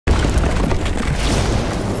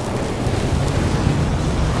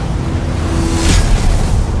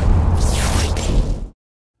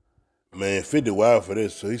Man, 50 wild for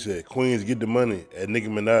this. So he said, Queens, get the money at Nicki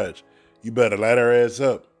Minaj. You better light her ass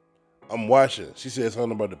up. I'm watching. She said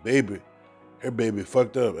something about the baby. Her baby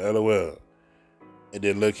fucked up, LOL. And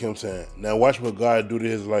then Lil' Kim saying, now watch what God do to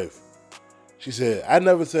his life. She said, I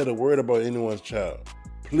never said a word about anyone's child.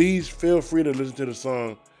 Please feel free to listen to the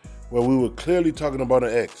song where we were clearly talking about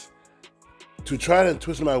an ex. To try to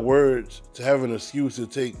twist my words to have an excuse to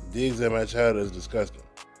take digs at my child is disgusting.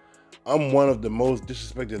 I'm one of the most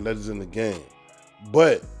disrespected legends in the game.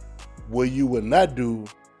 But what you would not do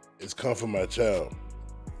is come for my child.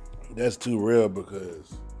 That's too real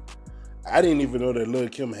because I didn't even know that Lil'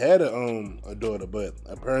 Kim had a daughter, but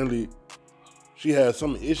apparently she had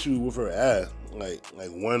some issue with her eye. Like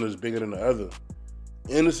one is bigger than the other.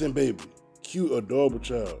 Innocent baby. Cute, adorable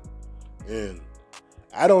child. And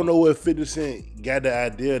I don't know where 50 Cent got the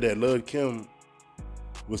idea that Lil' Kim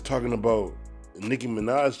was talking about Nicki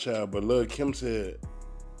Minaj's child, but Lil' Kim said,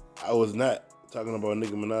 I was not talking about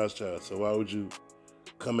Nicki Minaj's child, so why would you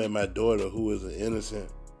come at my daughter who is an innocent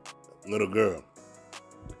little girl?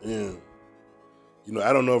 And, you know,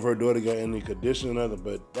 I don't know if her daughter got any condition or nothing,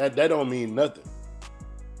 but that don't mean nothing.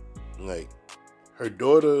 Like, her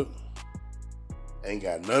daughter ain't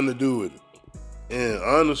got nothing to do with it. And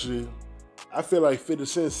honestly, I feel like 50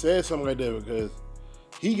 Cent said something like that because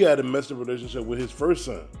he got a messed up relationship with his first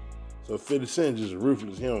son. So 50 Cent just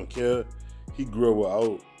ruthless. He don't care. He grew up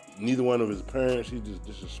without neither one of his parents. He's just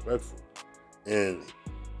disrespectful. And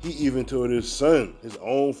he even told his son, his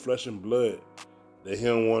own flesh and blood, that he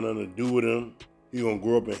don't want nothing to do with him. He gonna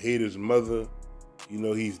grow up and hate his mother. You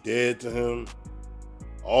know, he's dead to him.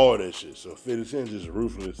 All that shit. So 50 Cent just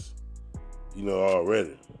ruthless, you know,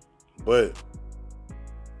 already. But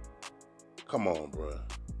come on, bro.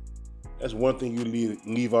 That's one thing you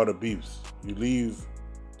leave out of beefs. You leave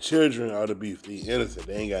children out of beef. They innocent.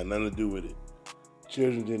 They ain't got nothing to do with it.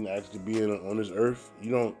 Children didn't actually be on this earth.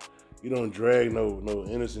 You don't drag no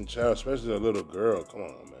innocent child, especially a little girl. Come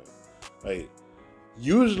on, man. Like,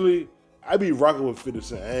 usually I be rocking with 50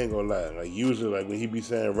 Cent. I ain't gonna lie. Like, usually, like when he be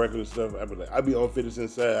saying reckless stuff, I be on 50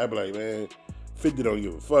 Cent's side. I be like, man, 50 don't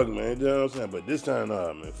give a fuck, man. You know what I'm saying? But this time,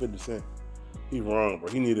 nah, man. 50 Cent, he wrong, bro.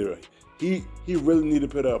 He really need to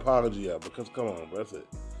put an apology out because come on, bro. That's an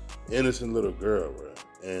innocent little girl, bro.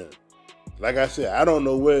 And like I said, I don't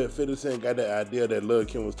know where 50 Cent got that idea that Lil'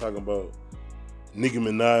 Kim was talking about Nicki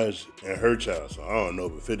Minaj and her child. So I don't know,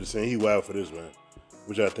 but 50 Cent, he wild for this, man.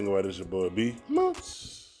 What y'all think about this, your boy B?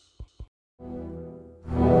 Months.